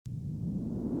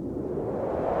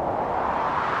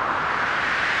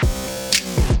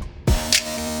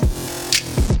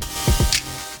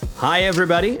Hi,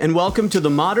 everybody, and welcome to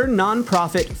the Modern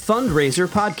Nonprofit Fundraiser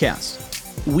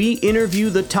Podcast. We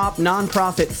interview the top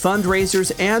nonprofit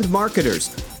fundraisers and marketers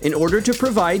in order to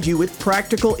provide you with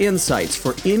practical insights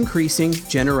for increasing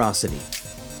generosity.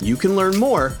 You can learn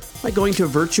more by going to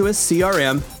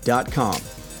virtuouscrm.com.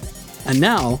 And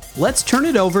now, let's turn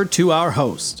it over to our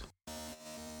host.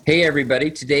 Hey, everybody.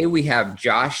 Today we have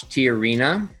Josh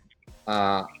Tiarina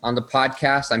on the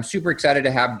podcast. I'm super excited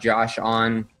to have Josh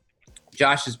on.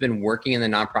 Josh has been working in the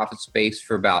nonprofit space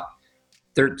for about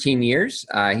 13 years.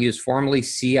 He was formerly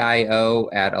CIO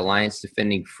at Alliance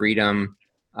Defending Freedom,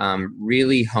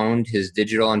 really honed his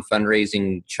digital and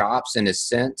fundraising chops in a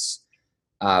sense,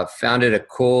 founded a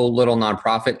cool little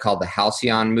nonprofit called the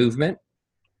Halcyon Movement,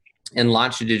 and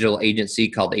launched a digital agency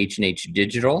called H&H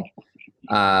Digital.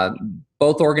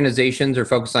 Both organizations are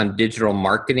focused on digital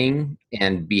marketing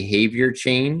and behavior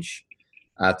change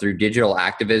through digital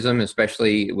activism,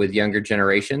 especially with younger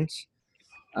generations.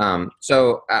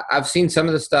 So I've seen some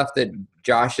of the stuff that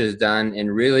Josh has done,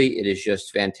 and really it is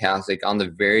just fantastic on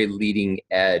the very leading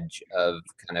edge of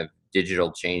kind of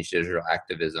digital change, digital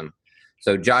activism.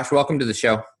 So Josh, welcome to the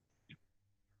show.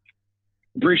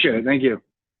 Appreciate it. Thank you.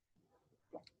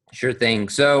 Sure thing.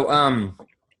 So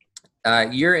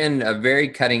you're in a very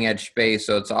cutting edge space,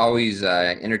 so it's always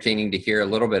entertaining to hear a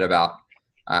little bit about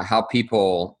how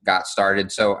people got started.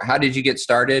 So how did you get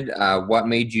started? What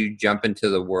made you jump into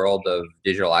the world of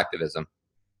digital activism?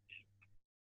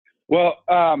 Well,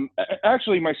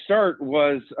 actually my start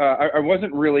was, I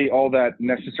wasn't really all that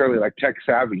necessarily like tech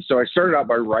savvy. So I started out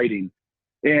by writing,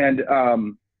 and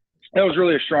that was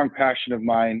really a strong passion of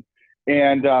mine.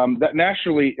 And that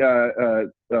naturally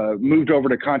moved over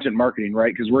to content marketing,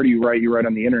 right? Because where do you write? You write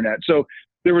on the internet. So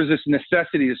there was this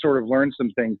necessity to sort of learn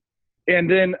some things. And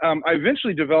then I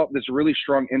eventually developed this really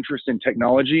strong interest in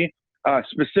technology,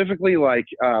 specifically like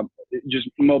just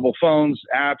mobile phones,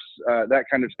 apps, that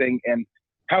kind of thing, and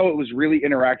how it was really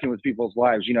interacting with people's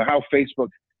lives. You know, how Facebook,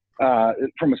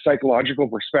 from a psychological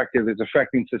perspective, is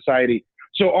affecting society.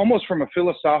 So almost from a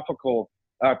philosophical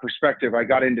perspective, I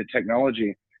got into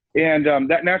technology. And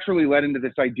that naturally led into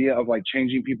this idea of like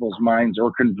changing people's minds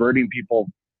or converting people.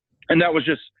 And that was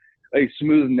just a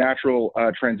smooth, natural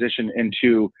transition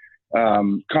into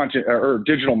content or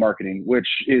digital marketing, which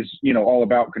is, you know, all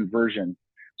about conversion.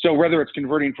 So whether it's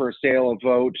converting for a sale, a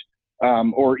vote,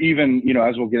 or even, you know,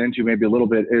 as we'll get into maybe a little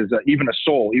bit, is even a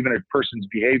soul, even a person's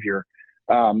behavior,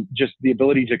 just the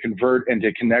ability to convert and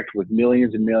to connect with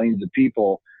millions and millions of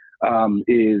people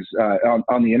is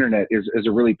on the internet is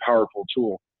a really powerful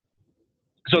tool.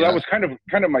 So that was kind of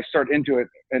my start into it.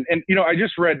 And you know, I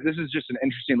just read, this is just an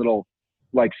interesting little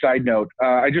like side note.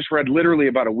 I just read literally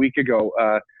about a week ago,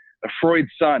 Freud's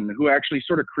son, who actually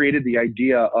sort of created the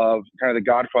idea of kind of the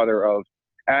godfather of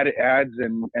ads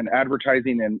and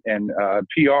advertising and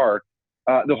PR.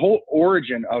 The whole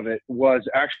origin of it was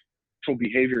actual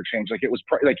behavior change. Like it was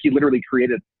like he literally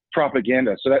created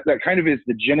propaganda. So that kind of is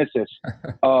the genesis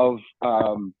of,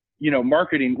 you know,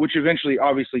 marketing, which eventually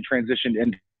obviously transitioned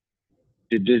into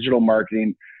digital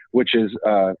marketing, which is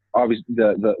obviously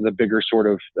the bigger sort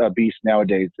of beast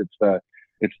nowadays.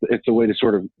 It's a way to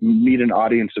sort of meet an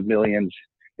audience of millions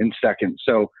in seconds.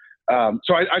 So I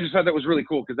just thought that was really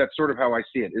cool, because that's sort of how I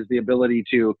see it, is the ability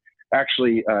to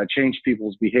actually change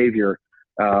people's behavior,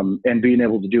 and being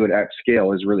able to do it at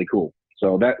scale is really cool.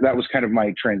 So that was kind of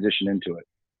my transition into it.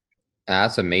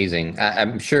 That's amazing.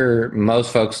 I'm sure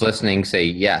most folks listening say,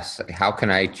 yes, how can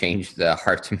I change the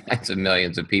hearts and minds of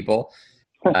millions of people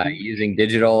using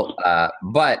digital?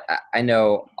 But I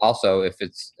know also if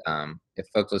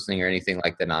folks listening are anything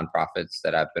like the nonprofits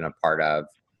that I've been a part of,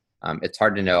 it's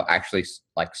hard to know actually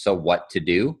like, so what to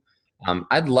do.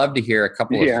 I'd love to hear a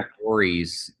couple of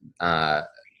stories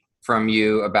from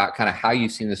you about kind of how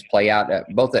you've seen this play out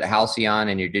both at Halcyon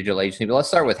and your digital agency. But let's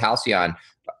start with Halcyon.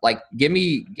 Like, give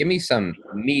me some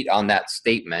meat on that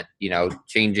statement, you know,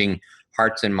 changing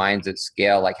hearts and minds at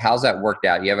scale. Like, how's that worked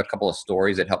out? You have a couple of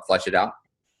stories that help flesh it out?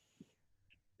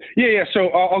 Yeah. So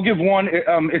I'll give one.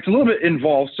 It's a little bit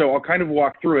involved, so I'll kind of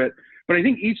walk through it. But I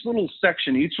think each little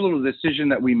section, each little decision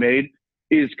that we made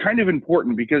is kind of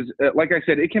important, because, like I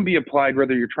said, it can be applied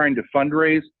whether you're trying to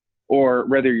fundraise or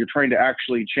whether you're trying to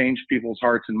actually change people's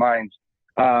hearts and minds.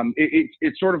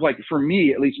 It's sort of like, for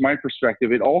me, at least my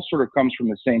perspective, it all sort of comes from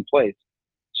the same place.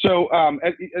 So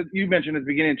as you mentioned at the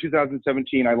beginning of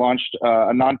 2017, I launched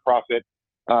a nonprofit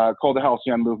called the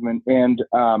Halcyon Movement. And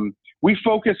we're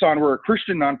a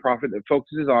Christian nonprofit that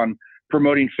focuses on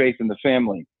promoting faith in the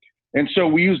family. And so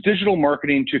we use digital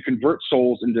marketing to convert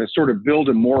souls and to sort of build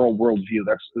a moral worldview.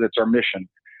 That's our mission.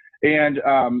 And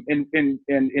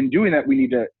in doing that, we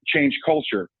need to change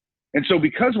culture. And so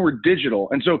because we're digital,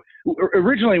 and so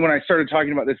originally when I started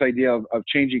talking about this idea of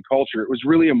changing culture, it was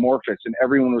really amorphous, and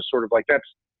everyone was sort of like, that's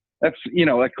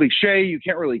a cliche. You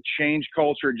can't really change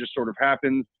culture. It just sort of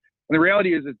happens. And the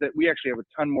reality is that we actually have a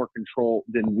ton more control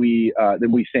than we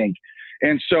think.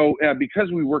 And so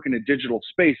because we work in a digital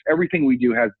space, everything we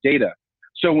do has data.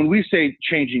 So when we say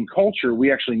changing culture,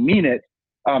 we actually mean it,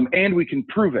 and we can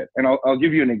prove it. And I'll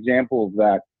give you an example of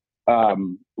that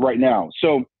right now.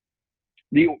 So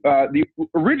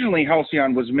originally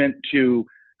Halcyon was meant to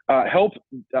help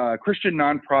Christian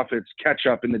nonprofits catch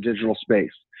up in the digital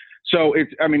space. So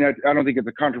I don't think it's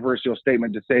a controversial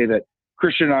statement to say that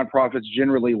Christian nonprofits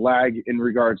generally lag in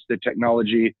regards to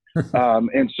technology,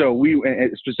 and so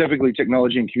specifically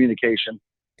technology and communication.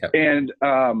 Yep. And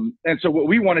so what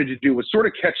we wanted to do was sort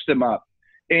of catch them up.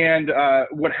 And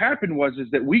what happened was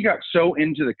that we got so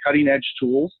into the cutting edge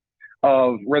tools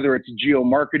of whether it's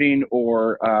geo-marketing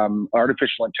or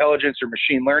artificial intelligence or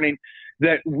machine learning,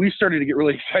 that we started to get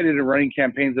really excited in running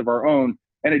campaigns of our own.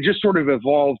 And it just sort of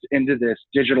evolved into this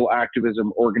digital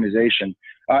activism organization.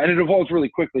 And it evolved really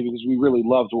quickly because we really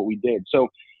loved what we did. So,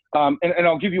 and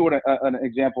I'll give you an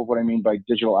example of what I mean by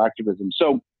digital activism.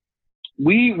 So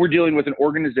we were dealing with an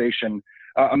organization,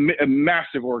 a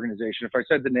massive organization. If I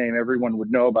said the name, everyone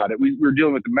would know about it. We were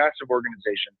dealing with a massive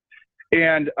organization.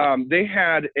 And they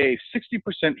had a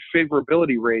 60%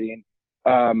 favorability rating,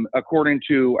 according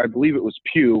to, I believe it was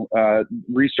Pew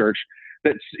research,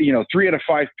 that 3 out of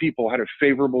 5 people had a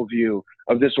favorable view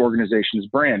of this organization's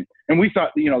brand. And we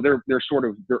thought, they're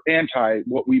anti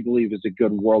what we believe is a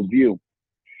good worldview.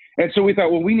 And so we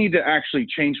thought, well, we need to actually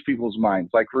change people's minds.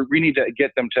 Like we need to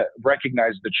get them to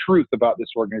recognize the truth about this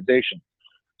organization.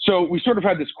 So we sort of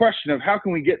had this question of how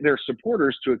can we get their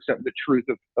supporters to accept the truth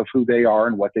of who they are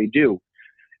and what they do.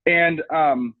 And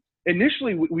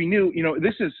initially we knew,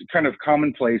 this is kind of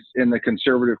commonplace in the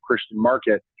conservative Christian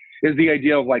market, is the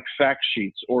idea of like fact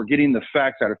sheets or getting the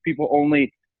facts out. If people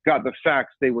only got the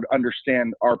facts, they would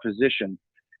understand our position.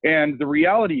 And the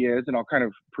reality is, and I'll kind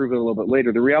of prove it a little bit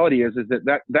later, the reality is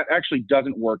that actually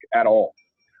doesn't work at all.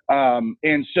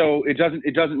 And so it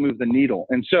doesn't move the needle.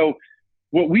 And so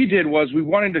what we did was we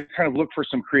wanted to kind of look for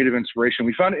some creative inspiration.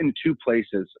 We found it in 2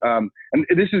 places. And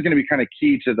this is going to be kind of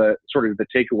key to the sort of the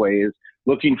takeaway, is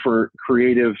looking for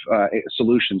creative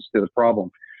solutions to the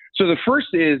problem. So the first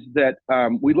is that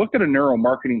we looked at a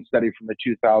neuromarketing study from the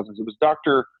 2000s. It was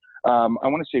Dr. I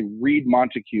want to say Reed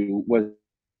Montague was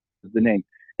the name.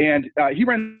 And he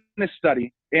ran this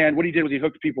study. And what he did was he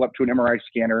hooked people up to an MRI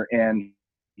scanner, and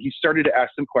he started to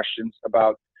ask them questions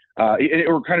about,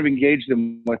 or kind of engage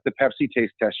them with the Pepsi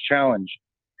Taste Test Challenge.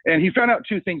 And he found out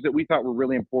 2 things that we thought were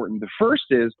really important. The first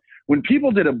is when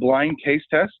people did a blind taste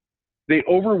test, they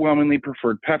overwhelmingly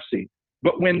preferred Pepsi.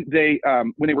 But when they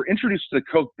were introduced to the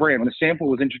Coke brand, when the sample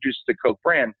was introduced to the Coke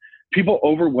brand, people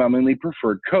overwhelmingly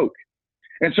preferred Coke.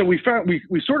 And so we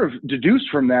sort of deduced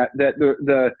from that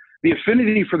the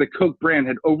affinity for the Coke brand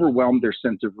had overwhelmed their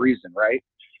sense of reason, right?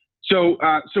 So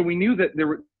we knew that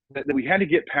that we had to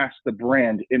get past the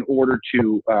brand in order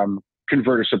to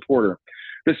convert a supporter.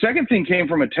 The second thing came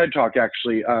from a TED Talk,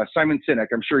 actually. Simon Sinek.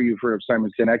 I'm sure you've heard of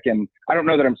Simon Sinek, and I don't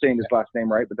know that I'm saying his last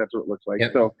name right, but that's what it looks like.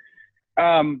 Yep. So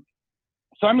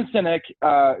Simon Sinek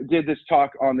did this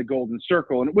talk on the Golden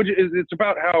Circle, and it's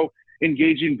about how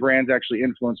engaging brands actually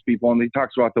influence people. And he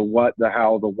talks about the what, the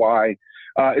how, the why.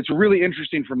 It's really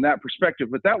interesting from that perspective,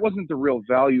 but that wasn't the real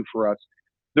value for us.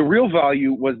 The real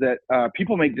value was that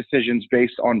people make decisions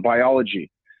based on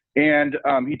biology. And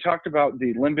he talked about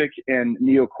the limbic and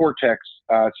neocortex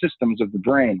systems of the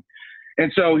brain.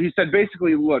 And so he said,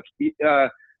 basically, look,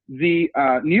 the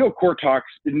neocortex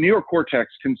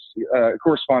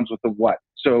corresponds with the what.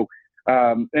 So,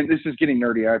 and this is getting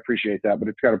nerdy, I appreciate that, but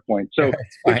it's got a point. So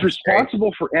it's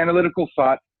responsible for analytical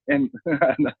thought and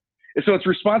so it's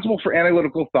responsible for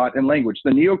analytical thought and language.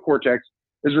 The neocortex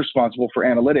is responsible for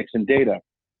analytics and data.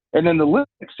 And then the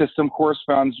limbic system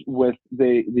corresponds with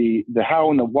the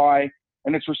how and the why,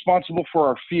 and it's responsible for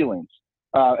our feelings,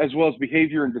 as well as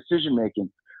behavior and decision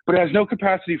making, but it has no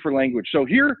capacity for language. So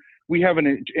here we have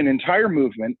an entire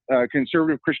movement,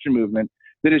 conservative Christian movement,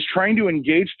 that is trying to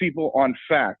engage people on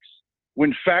facts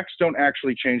when facts don't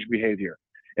actually change behavior.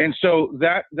 And so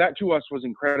that to us was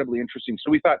incredibly interesting.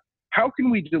 So we thought, how can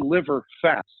we deliver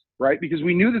facts, right? Because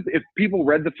we knew that if people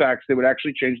read the facts, they would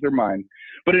actually change their mind,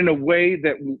 but in a way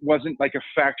that wasn't like a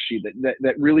fact sheet,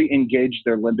 that really engaged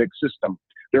their limbic system,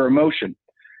 their emotion.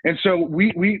 And so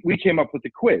we came up with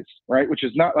the quiz, right? Which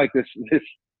is not like this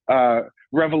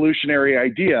revolutionary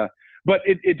idea, but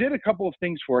it did a couple of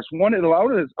things for us. One, it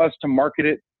allowed us to market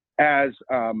it as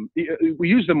we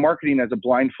used the marketing as a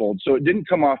blindfold, so it didn't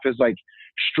come off as like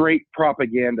straight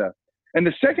propaganda. And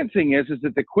the second thing is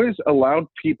that the quiz allowed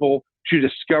people to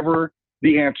discover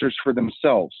the answers for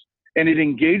themselves, and it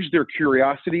engaged their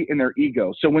curiosity and their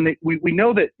ego. So when we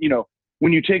know that, you know,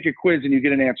 when you take a quiz and you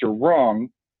get an answer wrong,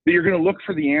 that you're going to look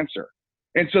for the answer.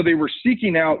 And so they were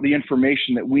seeking out the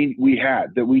information that we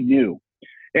had, that we knew.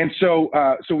 And so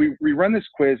we run this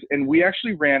quiz, and we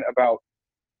actually ran about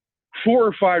 4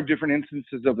 or 5 different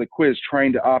instances of the quiz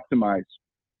trying to optimize.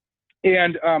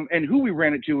 And who we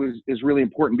ran it to is really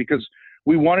important, because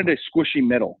we wanted a squishy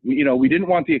middle. You know, we didn't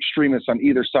want the extremists on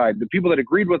either side. The people that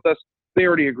agreed with us, they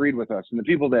already agreed with us. And the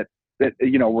people that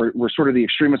you know, were sort of the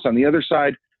extremists on the other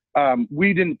side,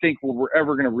 we didn't think we were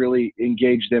ever going to really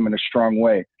engage them in a strong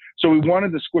way. So we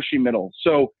wanted the squishy middle.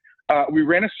 So we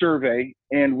ran a survey,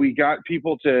 and we got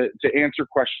people to answer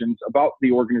questions about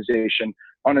the organization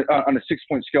on a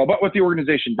 6-point scale, about what the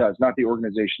organization does, not the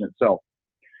organization itself.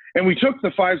 And we took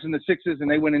the 5s and the 6s,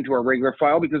 and they went into our regular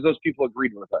file because those people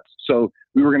agreed with us. So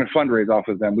we were going to fundraise off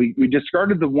of them. We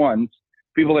discarded the 1s,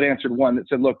 people that answered 1, that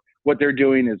said, look, what they're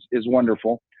doing is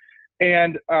wonderful.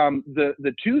 And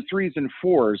the 2, 3s, and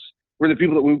 4s were the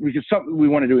people that we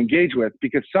wanted to engage with,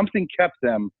 because something kept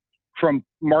them from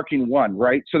marking 1,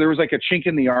 right? So there was like a chink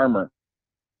in the armor.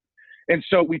 And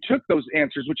so we took those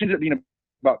answers, which ended up being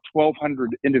about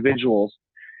 1,200 individuals,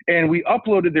 and we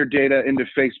uploaded their data into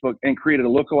Facebook and created a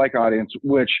lookalike audience,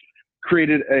 which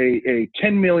created a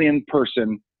 10 million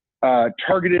person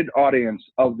targeted audience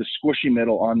of the squishy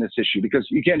middle on this issue, because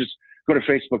you can't just go to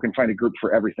Facebook and find a group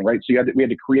for everything, right? So we had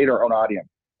to create our own audience.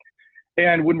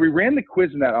 And when we ran the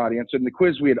quiz in that audience, and the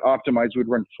quiz we had optimized, we'd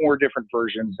run 4 different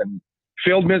versions and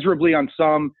failed miserably on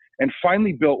some, and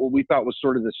finally built what we thought was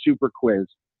sort of the super quiz.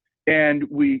 And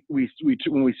when we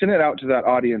sent it out to that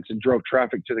audience and drove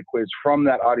traffic to the quiz from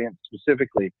that audience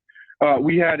specifically,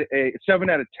 we had 7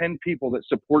 out of 10 people that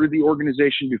supported the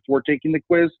organization before taking the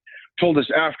quiz told us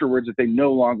afterwards that they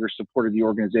no longer supported the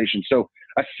organization. So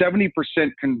a 70%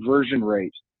 conversion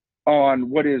rate on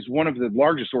what is one of the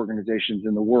largest organizations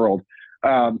in the world.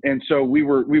 And so we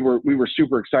were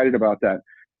super excited about that.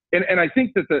 And I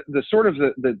think that the sort of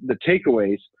the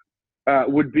takeaways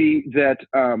would be that,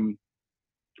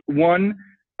 one,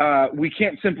 we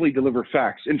can't simply deliver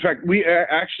facts. In fact, we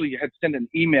actually had sent an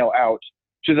email out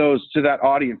to that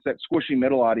audience, that squishy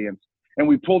middle audience, and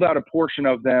we pulled out a portion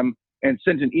of them and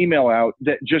sent an email out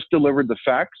that just delivered the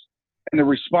facts. And the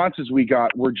responses we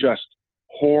got were just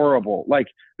horrible. Like,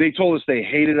 they told us they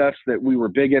hated us, that we were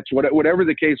bigots, whatever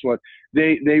the case was.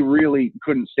 They really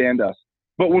couldn't stand us.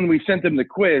 But when we sent them the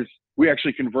quiz, we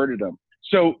actually converted them.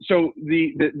 So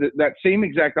that same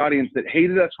exact audience that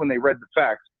hated us when they read the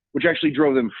facts, which actually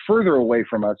drove them further away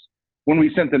from us, when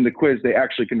we sent them the quiz, they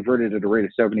actually converted at a rate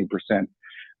of 70%.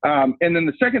 And then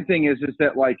the second thing is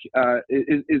that, like, I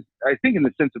think in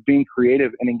the sense of being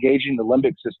creative and engaging the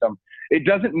limbic system, it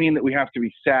doesn't mean that we have to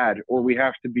be sad or we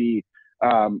have to be,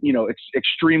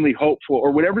 extremely hopeful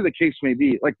or whatever the case may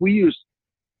be. Like, we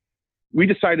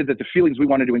decided that the feelings we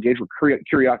wanted to engage were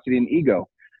curiosity and ego.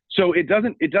 So it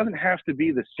doesn't have to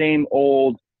be the same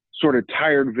old sort of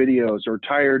tired videos or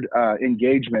tired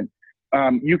engagement.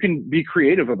 You can be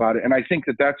creative about it. And I think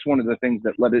that that's one of the things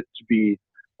that led it to be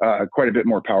quite a bit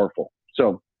more powerful.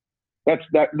 So that's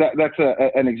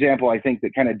an example, I think,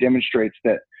 that kind of demonstrates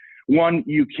that, one,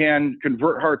 you can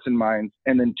convert hearts and minds,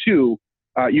 and then 2,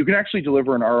 you can actually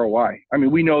deliver an ROI. I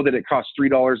mean, we know that it costs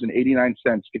 $3.89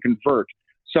 to convert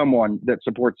someone that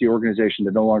supports the organization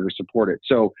to no longer support it.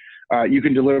 So you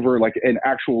can deliver like an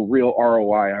actual real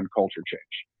ROI on culture change.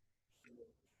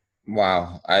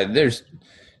 Wow. There's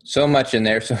so much in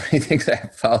there. So many things I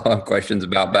have follow-up questions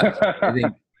about, but I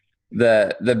think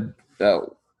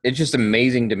it's just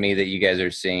amazing to me that you guys are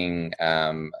seeing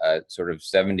sort of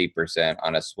 70%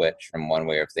 on a switch from one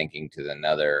way of thinking to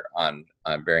another on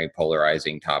very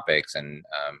polarizing topics, and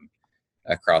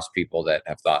across people that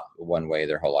have thought one way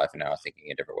their whole life and now are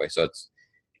thinking a different way. So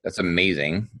that's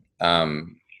amazing.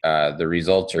 The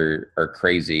results are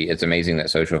crazy. It's amazing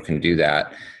that social can do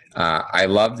that. I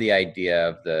love the idea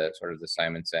of the sort of the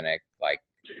Simon Sinek, like,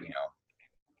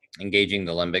 engaging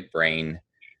the limbic brain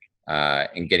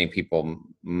and getting people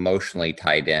emotionally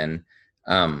tied in.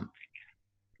 I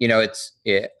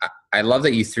love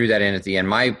that you threw that in at the end.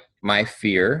 My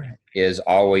fear is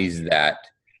always that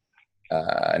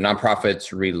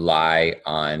nonprofits rely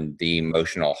on the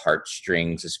emotional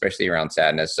heartstrings, especially around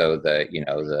sadness. So the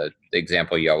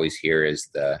example you always hear is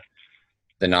the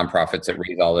nonprofits that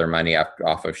raise all their money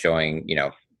off of showing,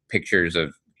 pictures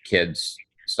of kids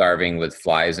starving with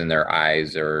flies in their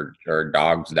eyes or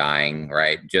dogs dying,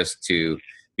 right? Just to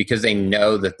because they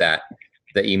know that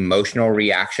the emotional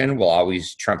reaction will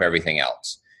always trump everything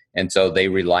else. And so they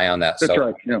rely on that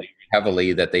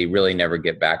heavily that they really never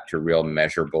get back to real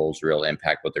measurables, real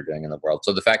impact, what they're doing in the world.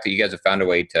 So the fact that you guys have found a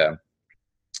way to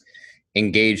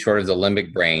engage sort of the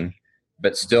limbic brain,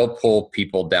 but still pull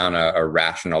people down a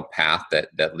rational path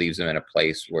that leaves them in a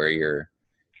place where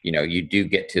you do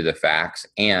get to the facts,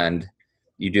 and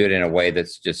you do it in a way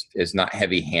that's just is not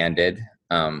heavy-handed,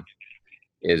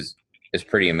 is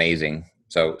pretty amazing.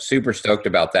 So super stoked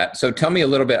about that. So tell me a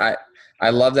little bit. I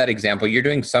love that example. You're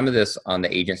doing some of this on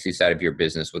the agency side of your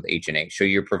business with H&H. So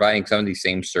you're providing some of these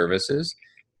same services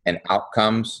and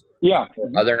outcomes. Yeah.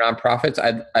 Other nonprofits.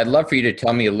 I'd love for you to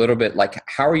tell me a little bit, like,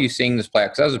 how are you seeing this play out?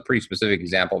 Because that was a pretty specific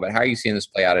example, but how are you seeing this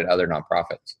play out at other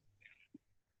nonprofits?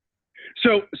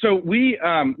 So we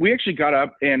actually got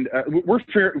up, and we're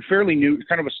fairly new,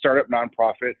 kind of a startup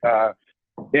nonprofit,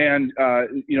 and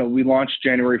we launched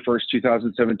January 1st,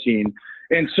 2017.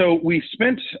 And so we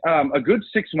spent a good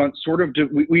 6 months sort of,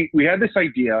 we had this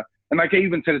idea, and like I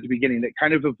even said at the beginning, it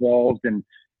kind of evolved,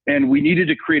 and we needed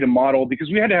to create a model because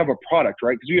we had to have a product,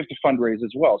 right? Because we have to fundraise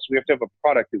as well. So we have to have a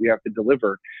product that we have to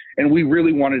deliver. And we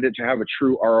really wanted it to have a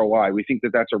true ROI. We think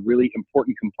that that's a really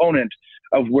important component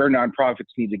of where nonprofits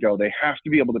need to go. They have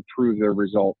to be able to prove their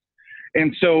results.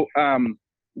 And so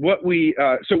we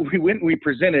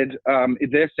presented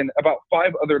this and about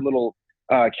 5 other little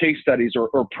case studies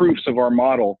or proofs of our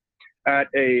model at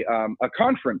a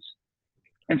conference.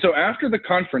 And so after the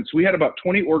conference, we had about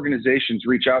 20 organizations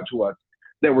reach out to us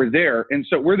that were there. And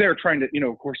so we're there trying to,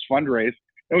 of course, fundraise.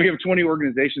 And we have 20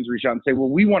 organizations reach out and say, well,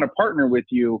 we want to partner with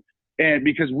you. And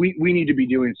because we need to be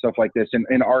doing stuff like this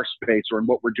in our space or in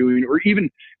what we're doing, or even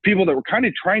people that were kind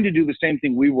of trying to do the same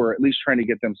thing we were, at least trying to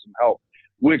get them some help,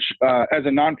 which as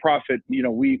a nonprofit,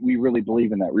 we really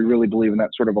believe in that. We really believe in that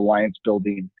sort of alliance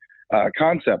building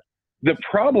concept. The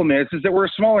problem is that we're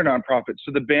a smaller nonprofit,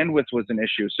 so the bandwidth was an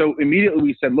issue. So immediately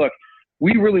we said, look,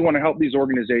 we really want to help these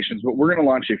organizations, but we're going to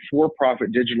launch a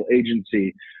for-profit digital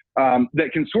agency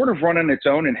that can sort of run on its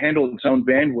own and handle its own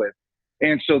bandwidth.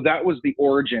 And so that was the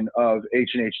origin of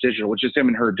H&H Digital, which is him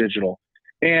and her digital,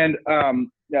 and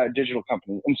digital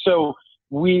company. And so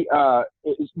we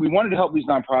wanted to help these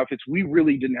nonprofits. We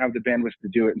really didn't have the bandwidth to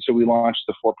do it, and so we launched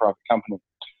the for-profit company.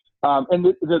 And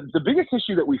the biggest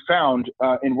issue that we found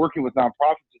in working with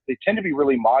nonprofits is they tend to be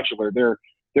really modular.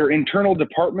 They're internal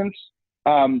departments.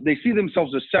 They see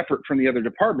themselves as separate from the other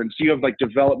departments. So you have like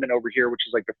development over here, which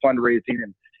is like the fundraising,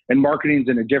 and marketing's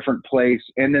in a different place.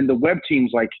 And then the web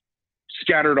team's like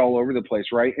scattered all over the place,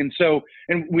 right? And so,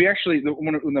 and we actually,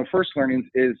 one of the first learnings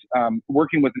is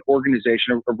working with an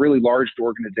organization, a really large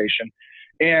organization,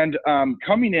 and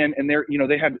coming in, and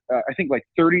they had, I think, like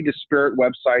 30 disparate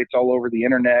websites all over the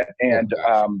internet, and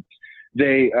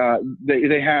they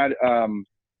had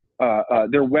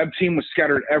their web team was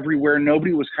scattered everywhere.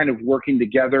 Nobody was kind of working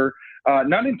together,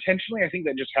 not intentionally. I think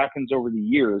that just happens over the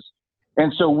years.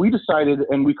 And so we decided,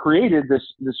 and we created this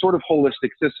sort of holistic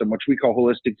system, which we call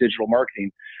holistic digital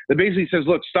marketing, that basically says,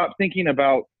 look, stop thinking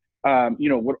about,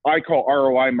 what I call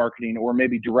ROI marketing, or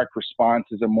maybe direct response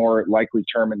is a more likely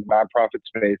term in the nonprofit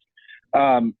space,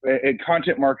 and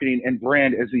content marketing and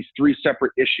brand as these 3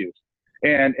 separate issues.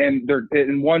 And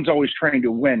one's always trying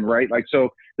to win, right? Like, so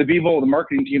the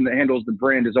marketing team that handles the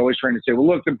brand is always trying to say, well,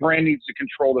 look, the brand needs to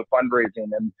control the fundraising,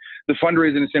 and the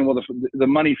fundraising is saying, well, the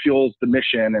money fuels the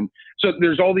mission. And so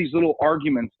there's all these little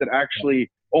arguments that actually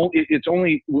it's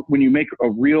only when you make a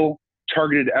real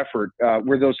targeted effort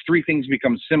where those 3 things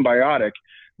become symbiotic,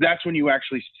 that's when you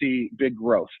actually see big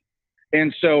growth.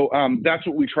 And so that's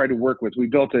what we try to work with. We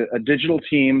built a digital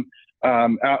team,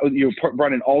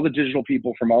 brought in all the digital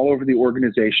people from all over the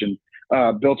organization,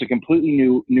 built a completely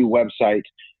new website,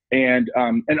 and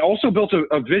also built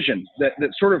a vision that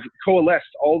sort of coalesced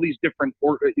all these different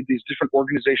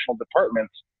organizational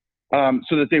departments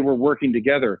so that they were working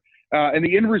together. And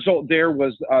the end result there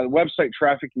was website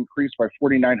traffic increased by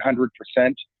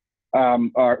 4,900%.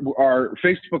 Our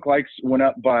Facebook likes went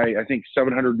up by, I think,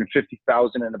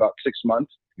 750,000 in about 6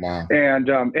 months. Wow. And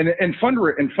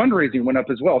fundraising went up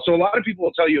as well. So a lot of people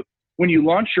will tell you, when you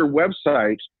launch your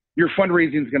website, your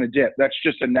fundraising is going to dip. That's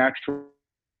just a natural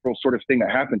sort of thing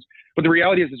that happens. But the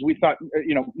reality is we thought,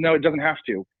 no, it doesn't have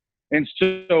to. And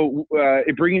so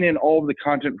bringing in all of the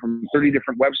content from 30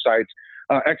 different websites,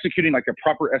 executing like a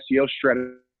proper SEO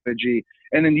strategy,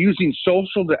 and then using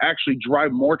social to actually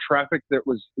drive more traffic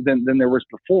than there was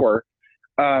before,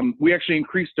 we actually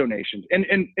increased donations.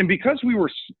 And because we were,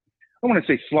 I don't want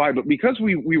to say sly, but because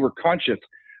we were conscious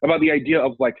about the idea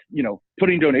of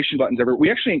putting donation buttons everywhere, we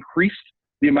actually increased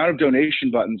the amount of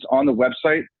donation buttons on the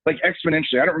website, like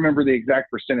exponentially. I don't remember the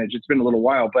exact percentage. It's been a little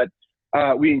while, but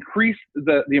we increased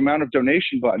the amount of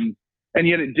donation buttons, and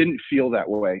yet it didn't feel that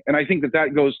way. And I think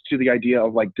that goes to the idea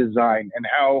of like design and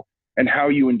how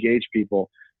you engage people.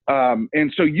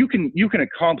 And so you can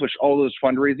accomplish all those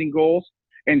fundraising goals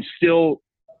and still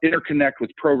interconnect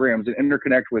with programs and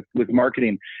interconnect with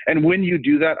marketing. And when you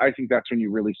do that, I think that's when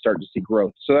you really start to see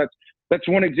growth. So that's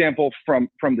one example from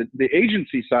the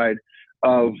agency side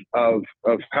of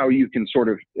how you can sort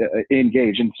of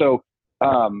engage. And so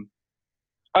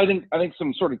I think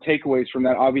some sort of takeaways from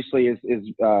that obviously is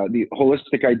the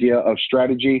holistic idea of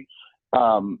strategy,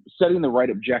 setting the right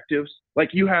objectives. Like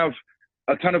you have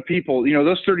a ton of people,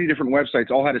 those 30 different websites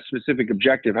all had a specific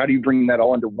objective. How do you bring that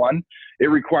all into one? It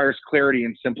requires clarity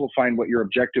and simplifying what your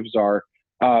objectives are.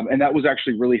 And that was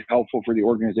actually really helpful for the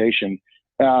organization.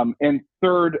 And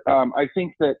third, I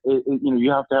think that,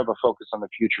 you have to have a focus on the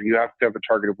future. You have to have a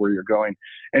target of where you're going.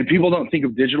 And people don't think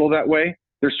of digital that way.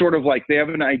 They're sort of like, they have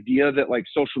an idea that like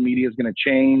social media is going to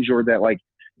change, or that like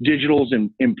digital is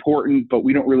important, but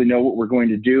we don't really know what we're going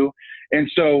to do. And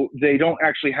so they don't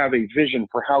actually have a vision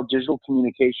for how digital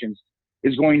communications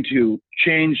is going to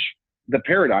change the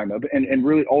paradigm of and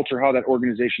really alter how that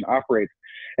organization operates.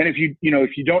 And if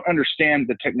you don't understand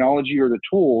the technology or the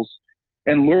tools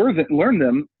and learn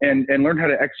them and learn how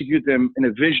to execute them in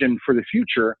a vision for the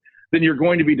future, then you're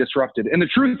going to be disrupted. And the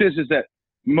truth is that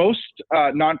most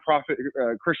nonprofit,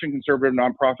 Christian conservative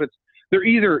nonprofits, they're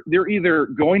either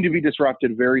going to be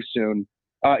disrupted very soon,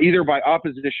 either by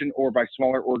opposition or by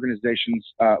smaller organizations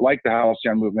like the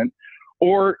Halcyon movement,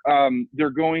 or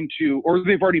or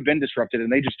they've already been disrupted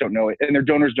and they just don't know it, and their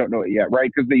donors don't know it yet,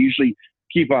 right? Because they usually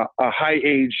keep a high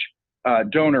age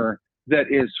donor that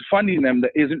is funding them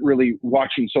that isn't really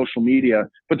watching social media.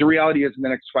 But the reality is, in the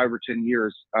next 5 or 10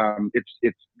 years,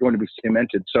 it's going to be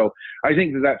cemented. So I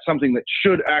think that's something that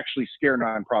should actually scare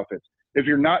nonprofits. If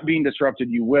you're not being disrupted,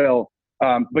 you will.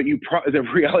 But the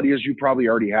reality is you probably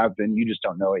already have been. You just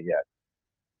don't know it yet.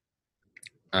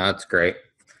 That's great.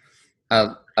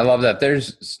 I love that.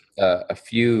 There's a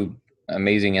few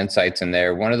amazing insights in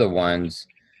there. One of the ones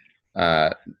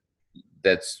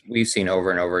that's we've seen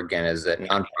over and over again is that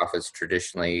nonprofits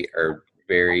traditionally are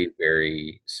very,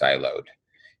 very siloed.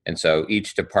 And so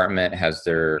each department has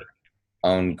their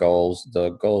own goals. The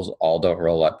goals all don't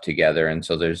roll up together. And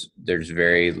so there's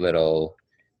very little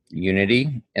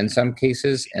unity in some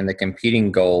cases, and the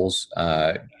competing goals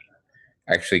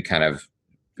actually kind of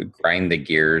grind the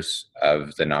gears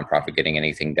of the nonprofit getting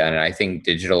anything done. And I think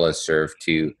digital has served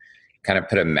to kind of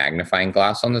put a magnifying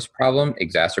glass on this problem,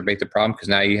 exacerbate the problem, because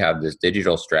now you have this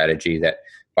digital strategy that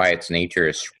by its nature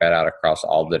is spread out across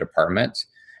all the departments.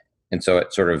 And so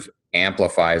it sort of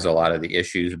amplifies a lot of the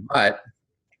issues. But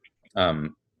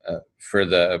for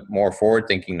the more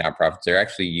forward-thinking nonprofits, they're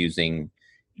actually using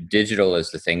digital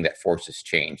as the thing that forces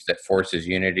change, that forces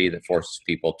unity, that forces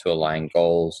people to align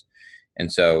goals.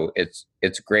 And so it's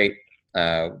great.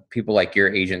 People like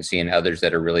your agency and others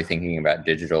that are really thinking about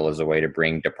digital as a way to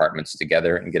bring departments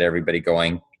together and get everybody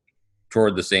going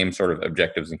toward the same sort of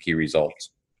objectives and key results.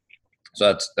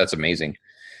 So that's amazing.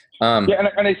 And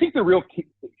I think the real key,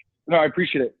 no, I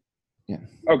appreciate it. Yeah.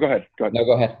 Oh, go ahead. No,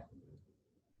 go ahead.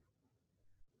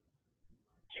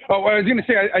 Oh, I was going to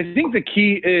say, I think the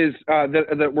key is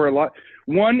that we're a lot.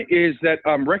 One is that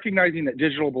recognizing that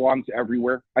digital belongs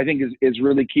everywhere, I think is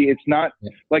really key. It's not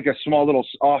like a small little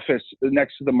office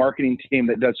next to the marketing team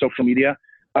that does social media.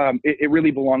 It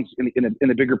really belongs in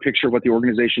the bigger picture of what the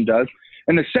organization does.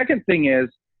 And the second thing is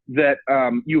that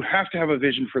you have to have a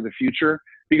vision for the future,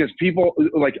 because people,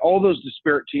 like all those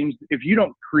disparate teams, if you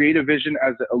don't create a vision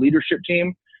as a leadership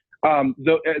team,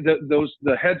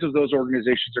 the heads of those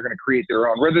organizations are going to create their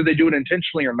own. Whether they do it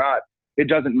intentionally or not, it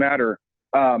doesn't matter.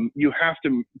 You have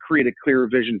to create a clear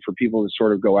vision for people to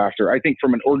sort of go after. I think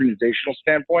from an organizational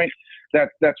standpoint,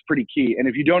 that's pretty key. And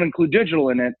if you don't include digital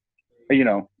in it,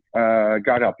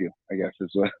 God help you, I guess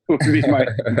is what would be my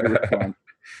response.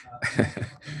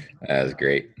 That's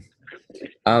great.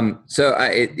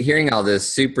 So hearing all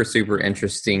this, super, super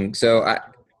interesting. So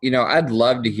I'd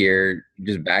love to hear,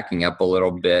 just backing up a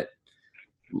little bit,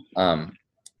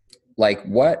 like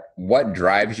what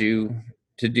drives you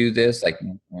to do this? Like,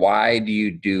 why do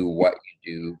you do what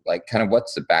you do? Like, kind of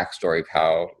what's the backstory of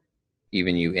how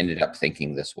even you ended up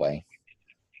thinking this way?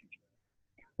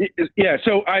 Yeah.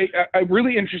 So a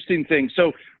really interesting thing.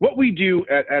 So what we do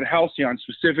at Halcyon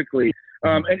specifically,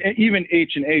 and even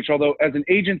H&H, although as an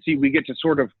agency, we get to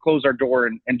sort of close our door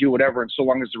and do whatever. And so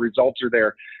long as the results are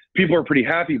there, people are pretty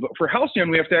happy. But for Halcyon,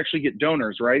 we have to actually get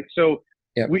donors, right? So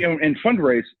and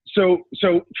fundraise. So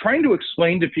trying to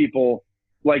explain to people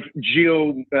like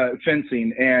geo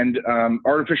fencing and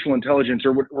artificial intelligence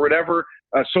or whatever,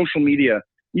 social media.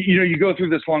 You go through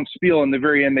this long spiel, and the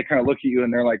very end, they kind of look at you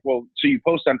and they're like, well, so you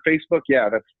post on Facebook? Yeah,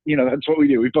 that's what we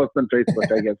do. We post on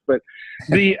Facebook, I guess.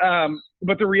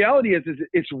 But the reality is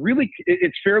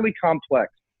it's fairly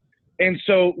complex. And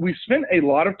so we spent a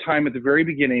lot of time at the very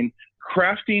beginning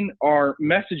crafting our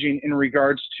messaging in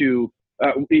regards to,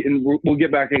 and we'll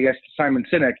get back, I guess, to Simon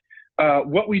Sinek,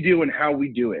 what we do and how we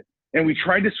do it. And we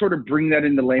tried to sort of bring that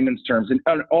into layman's terms.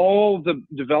 And all the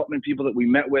development people that we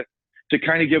met with to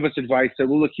kind of give us advice said,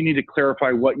 well, look, you need to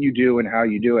clarify what you do and how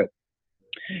you do it.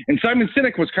 And Simon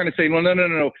Sinek was kind of saying, well,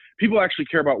 no. People actually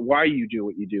care about why you do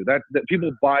what you do. That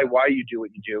people buy why you do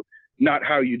what you do, not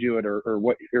how you do it or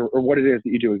what it is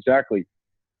that you do exactly.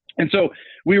 And so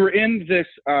we were in this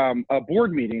a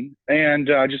board meeting, and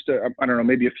I don't know,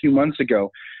 maybe a few months ago,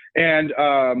 and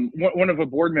one of the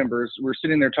board members, we're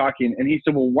sitting there talking, and he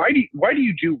said, well, why do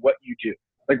you do what you do?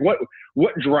 Like what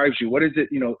drives you? What is it?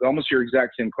 Almost your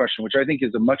exact same question, which I think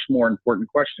is a much more important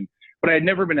question. But I had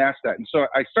never been asked that. And so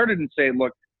I started and saying,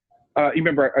 look, you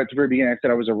remember at the very beginning, I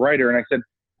said I was a writer, and I said,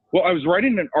 well, I was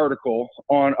writing an article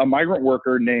on a migrant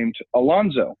worker named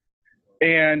Alonzo.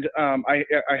 And I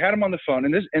had him on the phone,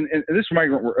 and this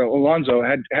migrant, Alonzo,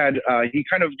 he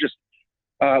kind of just,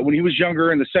 when he was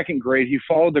younger in the second grade, he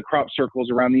followed the crop circles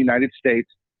around the United States.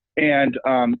 And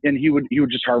he would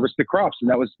just harvest the crops, and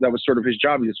that was sort of his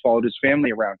job. He just followed his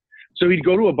family around. So he'd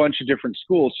go to a bunch of different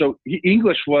schools. So he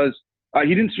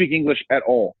didn't speak English at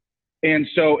all, and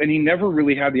he never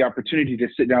really had the opportunity to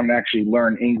sit down and actually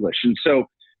learn English. And so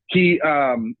he,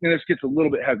 and this gets a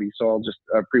little bit heavy, so I'll just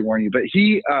pre-warn you. But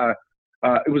he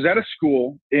was at a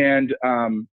school, and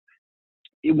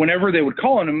whenever they would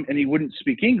call on him and he wouldn't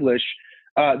speak English,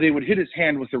 they would hit his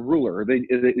hand with a ruler. They'd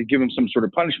give him some sort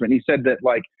of punishment. He said that,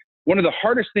 like, one of the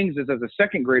hardest things is, as a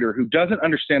second grader who doesn't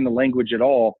understand the language at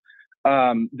all,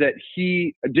 that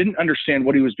he didn't understand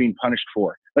what he was being punished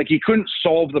for. Like, he couldn't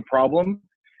solve the problem.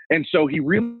 And so he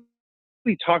really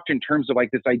talked in terms of like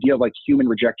this idea of like human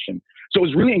rejection. So it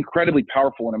was really incredibly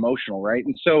powerful and emotional, right?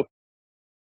 And so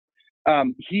but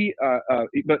he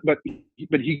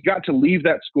got to leave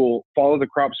that school, follow the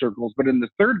crop circles. But in the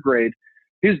third grade,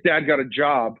 his dad got a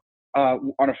job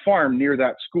on a farm near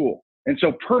that school. And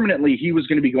so permanently he was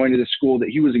going to be going to this school that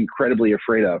he was incredibly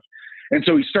afraid of. And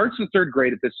so he starts the third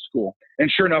grade at this school. And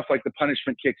sure enough, like, the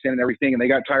punishment kicks in and everything, and they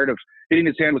got tired of hitting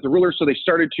his hand with the ruler. So they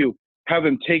started to have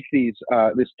him take this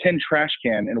tin trash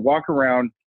can and walk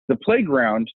around the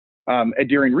playground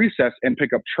during recess and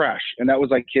pick up trash. And that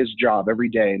was like his job every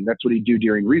day. And that's what he'd do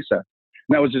during recess.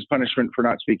 And that was his punishment for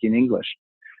not speaking English.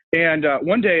 And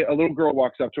one day, a little girl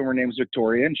walks up to him. Her name's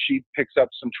Victoria, and she picks up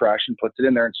some trash and puts it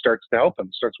in there and starts to help him,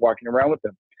 starts walking around with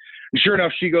him. And sure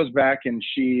enough, she goes back and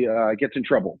she gets in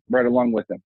trouble right along with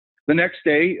him. The next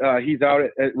day, he's out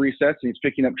at recess and he's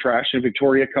picking up trash, and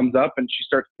Victoria comes up and she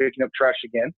starts picking up trash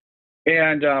again.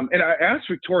 And I asked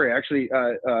Victoria, actually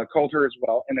called her as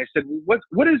well, and I said,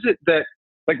 what is it that,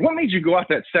 like, what made you go out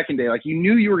that second day? Like, you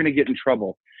knew you were going to get in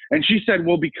trouble. And she said,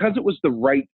 well, because it was the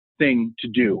right thing to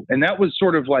do. And that was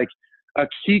sort of like a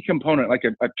key component, like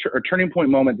a turning point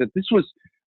moment, that this was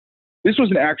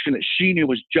an action that she knew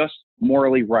was just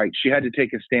morally right. She had to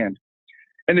take a stand.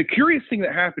 And the curious thing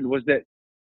that happened was that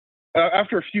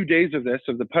after a few days of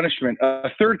the punishment, a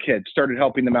third kid started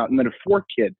helping them out, and then a fourth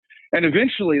kid. And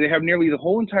eventually they have nearly the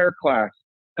whole entire class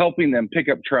helping them pick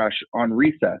up trash on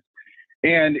recess.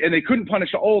 And they couldn't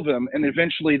punish all of them. And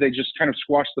eventually they just kind of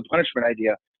squashed the punishment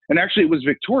idea. And actually it was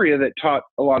Victoria that taught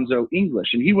Alonzo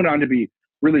English, and he went on to be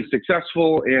really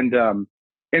successful. And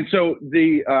so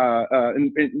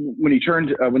when they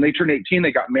turned 18,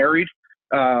 they got married,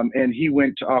 and he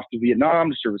went off to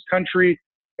Vietnam to serve his country.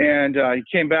 And he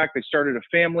came back, they started a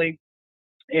family,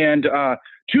 and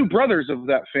two brothers of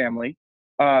that family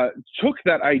took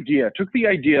the idea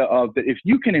of that if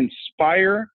you can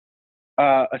inspire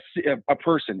a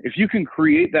person, if you can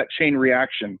create that chain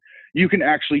reaction, you can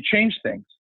actually change things.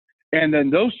 And then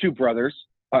those two brothers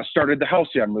started the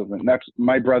Halcyon movement. And that's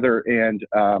my brother and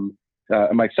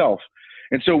myself.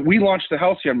 And so we launched the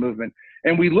Halcyon movement,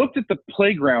 and we looked at the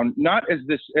playground not as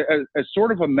as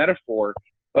sort of a metaphor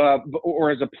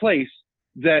or as a place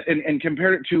that, and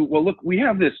compared it to, well, look, we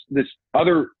have this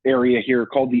other area here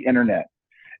called the internet.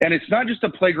 And it's not just a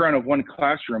playground of one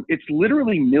classroom. It's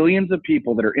literally millions of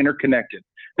people that are interconnected,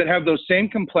 that have those same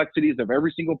complexities of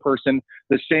every single person,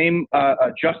 the same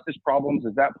justice problems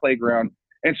as that playground.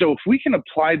 And so if we can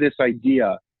apply this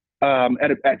idea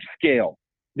at scale,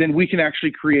 then we can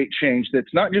actually create change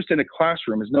that's not just in a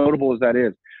classroom, as notable as that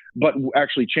is, but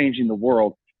actually changing the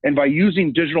world. And by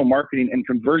using digital marketing and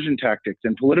conversion tactics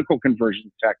and political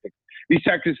conversion tactics, these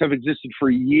tactics have existed for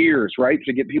years, right?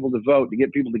 To get people to vote, to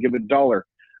get people to give $1,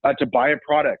 to buy a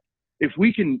product. If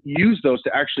we can use those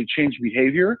to actually change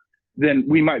behavior, then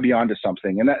we might be onto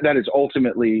something. And that is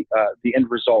ultimately the end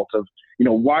result of,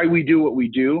 why we do what we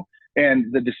do.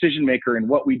 And the decision maker in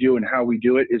what we do and how we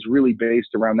do it is really based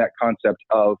around that concept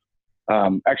of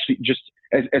actually just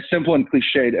as simple and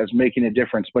cliched as making a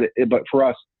difference. But for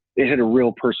us, it hit a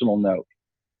real personal note.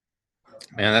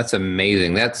 Man, that's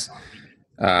amazing. That's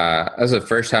the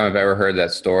first time I've ever heard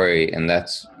that story. And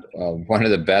that's one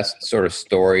of the best sort of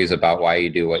stories about why you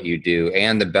do what you do,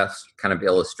 and the best kind of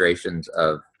illustrations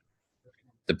of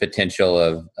the potential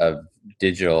of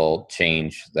digital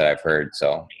change that I've heard.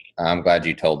 So I'm glad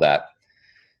you told that.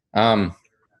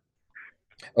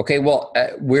 Okay, well,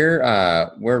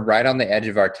 we're right on the edge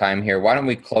of our time here. Why don't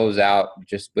we close out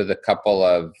just with a couple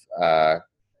of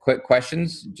quick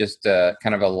questions, just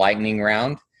kind of a lightning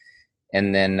round,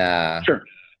 and then Sure.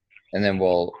 And then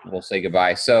we'll say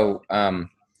goodbye. So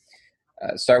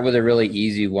start with a really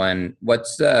easy one.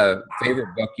 What's the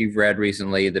favorite book you've read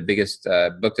recently? The biggest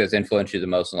book that's influenced you the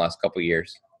most in the last couple of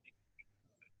years?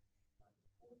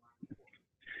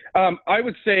 I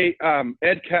would say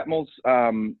Ed Catmull's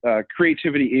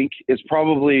Creativity Inc. is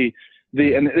probably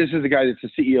and this is the guy that's the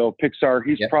CEO of Pixar.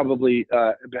 He's probably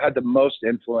had the most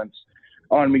influence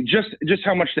on me. Just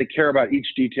how much they care about each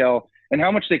detail and how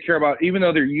much they care about, even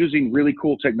though they're using really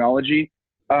cool technology,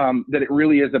 that it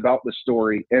really is about the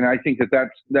story. And I think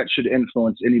that should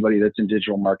influence anybody that's in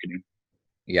digital marketing.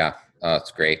 Yeah,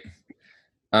 that's great.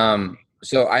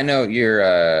 So I know you're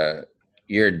a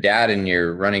dad and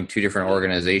you're running 2 different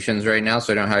organizations right now.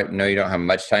 So I know you don't have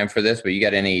much time for this, but you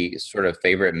got any sort of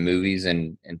favorite movies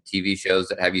and TV shows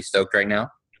that have you stoked right now?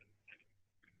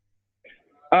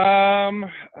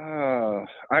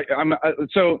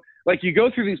 So like you go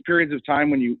through these periods of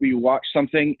time when you watch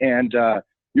something and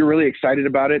you're really excited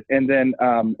about it, and then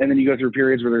you go through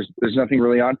periods where there's nothing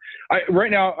really on.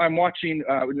 Right now I'm watching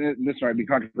this might be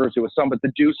controversial with some, but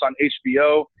The Deuce on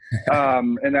HBO,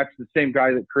 and that's the same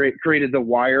guy that created The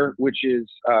Wire, which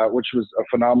was a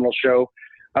phenomenal show.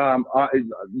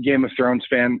 Game of Thrones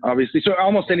fan, obviously. So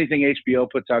almost anything HBO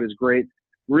puts out is great.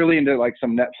 Really into like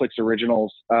some Netflix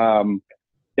originals.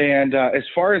 And as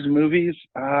far as movies,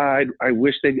 I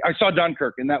wish I saw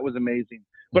Dunkirk, and that was amazing.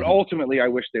 But ultimately, I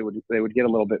wish they would get a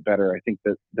little bit better. I think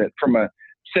that from a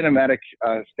cinematic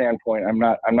standpoint, I'm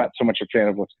not so much a fan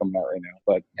of what's coming out right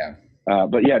now.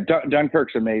 But yeah,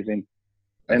 Dunkirk's amazing,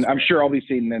 and I'm sure I'll be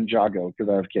seeing Ninjago because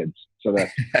I have kids. So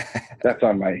that's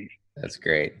on my. That's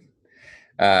great.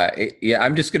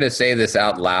 I'm just going to say this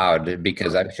out loud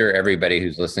because I'm sure everybody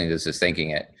who's listening to this is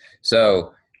thinking it.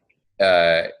 So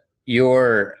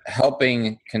you're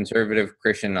helping conservative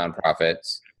Christian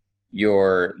nonprofits.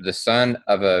 You're the son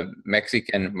of a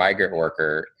Mexican migrant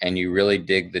worker, and you really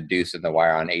dig The Deuce and The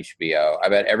Wire on HBO. I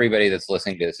bet everybody that's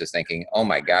listening to this is thinking, oh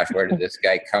my gosh, where did this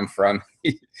guy come from?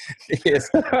 he is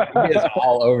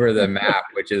all over the map,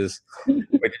 which is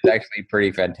actually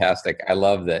pretty fantastic. I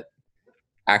love that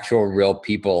actual real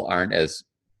people aren't as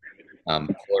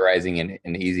polarizing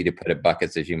and easy to put in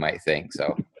buckets as you might think.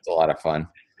 So it's a lot of fun.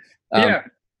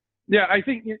 Yeah, I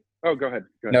think. Oh, go ahead.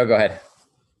 No, go ahead.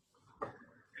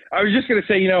 I was just going to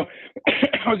say,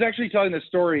 I was actually telling this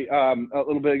story a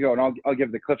little bit ago, and I'll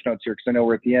give the cliff notes here because I know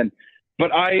we're at the end. But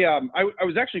I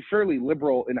was actually fairly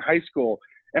liberal in high school,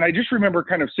 and I just remember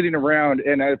kind of sitting around.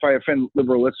 And if I offend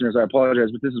liberal listeners, I apologize,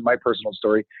 but this is my personal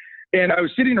story. And I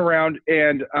was sitting around,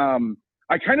 and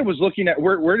I kind of was looking at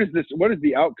what is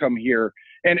the outcome here?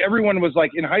 And everyone was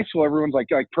like, in high school, everyone's like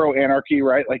pro anarchy,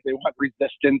 right? Like they want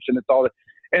resistance, and it's all that.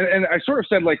 And I sort of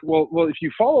said like, well, if you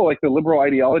follow like the liberal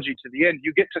ideology to the end,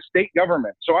 you get to state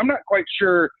government. So I'm not quite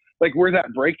sure like where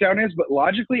that breakdown is, but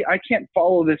logically I can't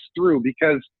follow this through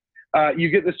because you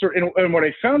get this sort. And what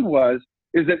I found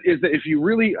is that if you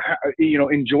really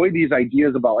enjoy these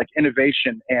ideas about like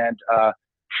innovation and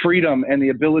freedom and the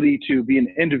ability to be an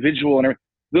individual and everything,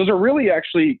 those are really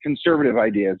actually conservative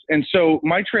ideas. And so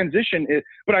my transition is,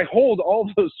 but I hold all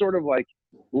those sort of like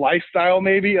lifestyle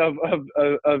maybe of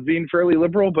being fairly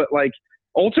liberal, but like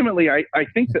ultimately I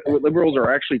think that what liberals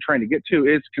are actually trying to get to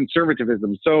is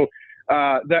conservatism. So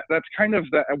that's kind of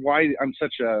why I'm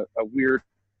such a weird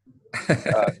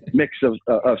mix of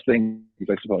things,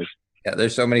 I suppose. Yeah,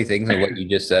 there's so many things in what you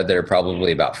just said that are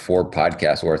probably about 4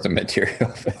 podcasts worth of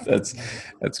material.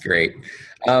 That's great.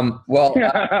 Well,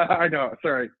 I know.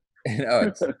 Sorry.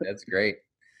 No, that's great.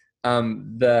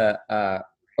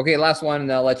 Okay, last one,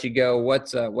 and I'll let you go.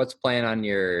 What's playing on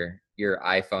your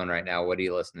iPhone right now? What are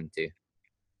you listening to?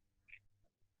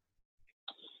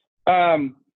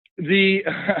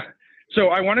 So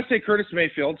I want to say Curtis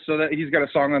Mayfield, so that he's got a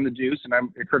song on the Deuce, and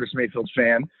I'm a Curtis Mayfield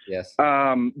fan. Yes.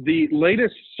 The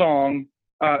latest song.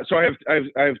 So I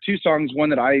have two songs. One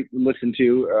that I listen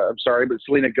to. I'm sorry, but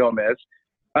Selena Gomez.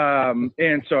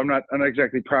 And so I'm not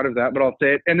exactly proud of that, but I'll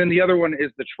say it. And then the other one is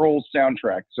the Trolls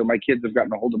soundtrack. So my kids have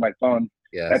gotten a hold of my phone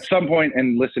at some point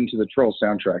and listened to the Trolls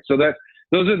soundtrack. So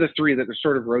those are the three that are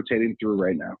sort of rotating through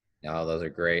right now. Oh, those are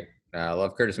great. I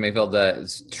love Curtis Mayfield.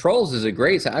 Trolls is a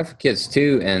great sound for kids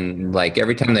too, and like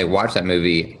every time they watch that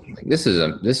movie, like, this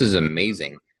is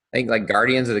amazing. I think like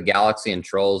Guardians of the Galaxy and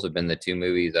Trolls have been the two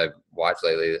movies I've watched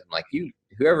lately. I'm like,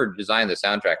 whoever designed the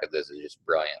soundtrack of this is just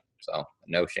brilliant. So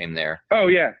no shame there. Oh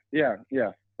yeah.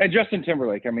 And Justin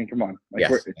Timberlake. I mean, come on. Like,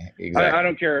 yes, exactly. I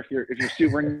don't care if you're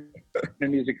super into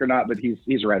music or not, but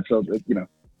he's rad. So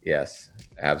Yes,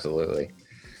 absolutely.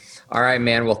 All right,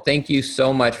 man. Well, thank you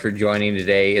so much for joining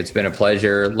today. It's been a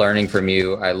pleasure learning from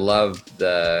you. I love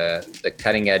the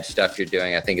cutting edge stuff you're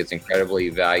doing. I think it's incredibly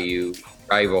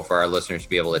valuable for our listeners to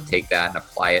be able to take that and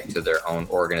apply it to their own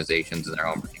organizations in their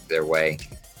own particular way.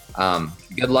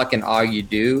 Good luck in all you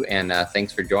do, and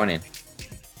thanks for joining.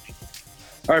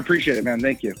 I appreciate it, man.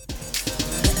 Thank you.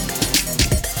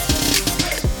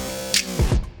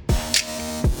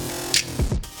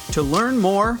 To learn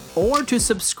more or to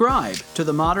subscribe to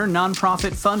the Modern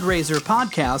Nonprofit Fundraiser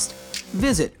podcast,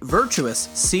 visit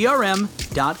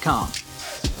virtuouscrm.com.